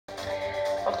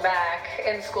Welcome back.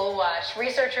 In School Watch,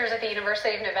 researchers at the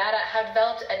University of Nevada have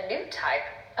developed a new type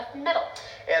of metal.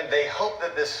 And they hope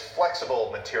that this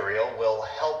flexible material will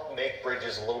help make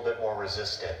bridges a little bit more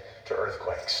resistant to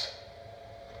earthquakes.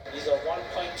 These are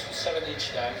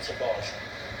 1.27-inch diameter bars,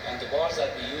 and the bars that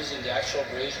we use in the actual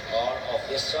bridge are of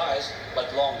this size,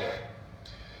 but longer.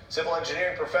 Civil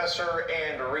engineering professor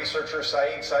and researcher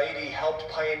Saeed Saidi helped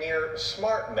pioneer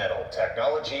smart metal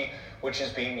technology, which is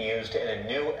being used in a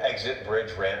new exit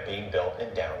bridge ramp being built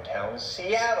in downtown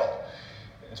Seattle.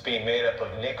 It's being made up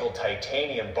of nickel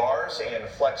titanium bars and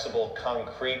flexible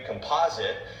concrete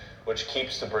composite, which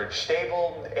keeps the bridge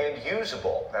stable and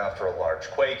usable after a large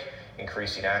quake,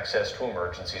 increasing access to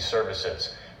emergency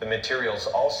services. The materials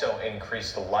also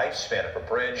increase the lifespan of a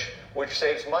bridge, which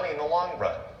saves money in the long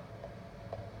run.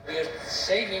 We are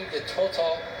saving the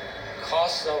total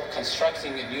cost of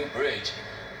constructing a new bridge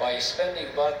by spending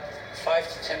about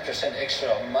 5 to 10%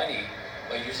 extra money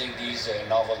by using these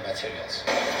novel materials.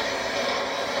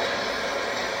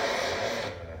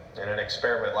 In an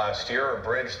experiment last year, a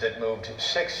bridge that moved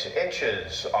 6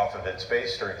 inches off of its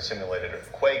base during a simulated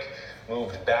quake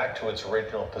moved back to its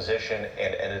original position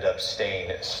and ended up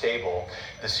staying stable.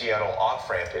 The Seattle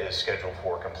off-ramp is scheduled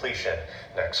for completion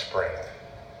next spring.